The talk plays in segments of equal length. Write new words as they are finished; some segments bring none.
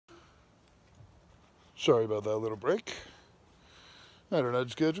Sorry about that little break. I had an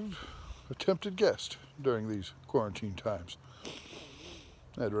unscheduled attempted guest during these quarantine times.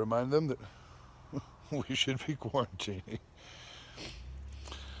 I had to remind them that we should be quarantining.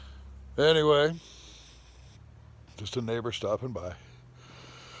 Anyway, just a neighbor stopping by.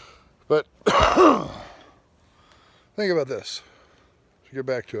 But think about this. To get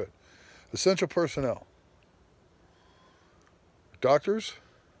back to it. Essential personnel. Doctors,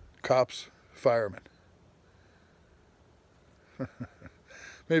 cops, firemen.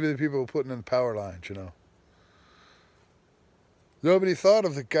 Maybe the people putting in the power lines, you know. Nobody thought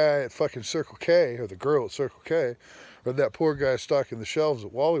of the guy at fucking Circle K, or the girl at Circle K, or that poor guy stocking the shelves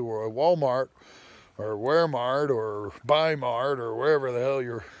at Walmart, or Wearmart, or Buymart, or wherever the hell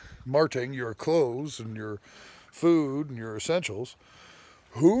you're marting your clothes and your food and your essentials.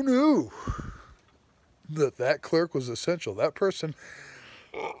 Who knew that that clerk was essential? That person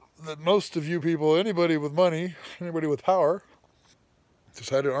that most of you people, anybody with money, anybody with power,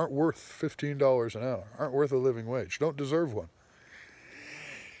 decided aren't worth $15 an hour, aren't worth a living wage, don't deserve one.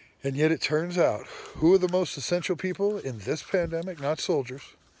 And yet it turns out, who are the most essential people in this pandemic? Not soldiers,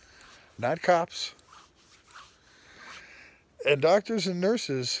 not cops. And doctors and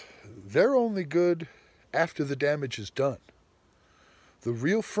nurses, they're only good after the damage is done. The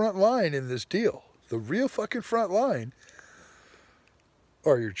real front line in this deal, the real fucking front line,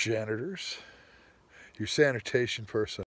 are your janitors, your sanitation personnel.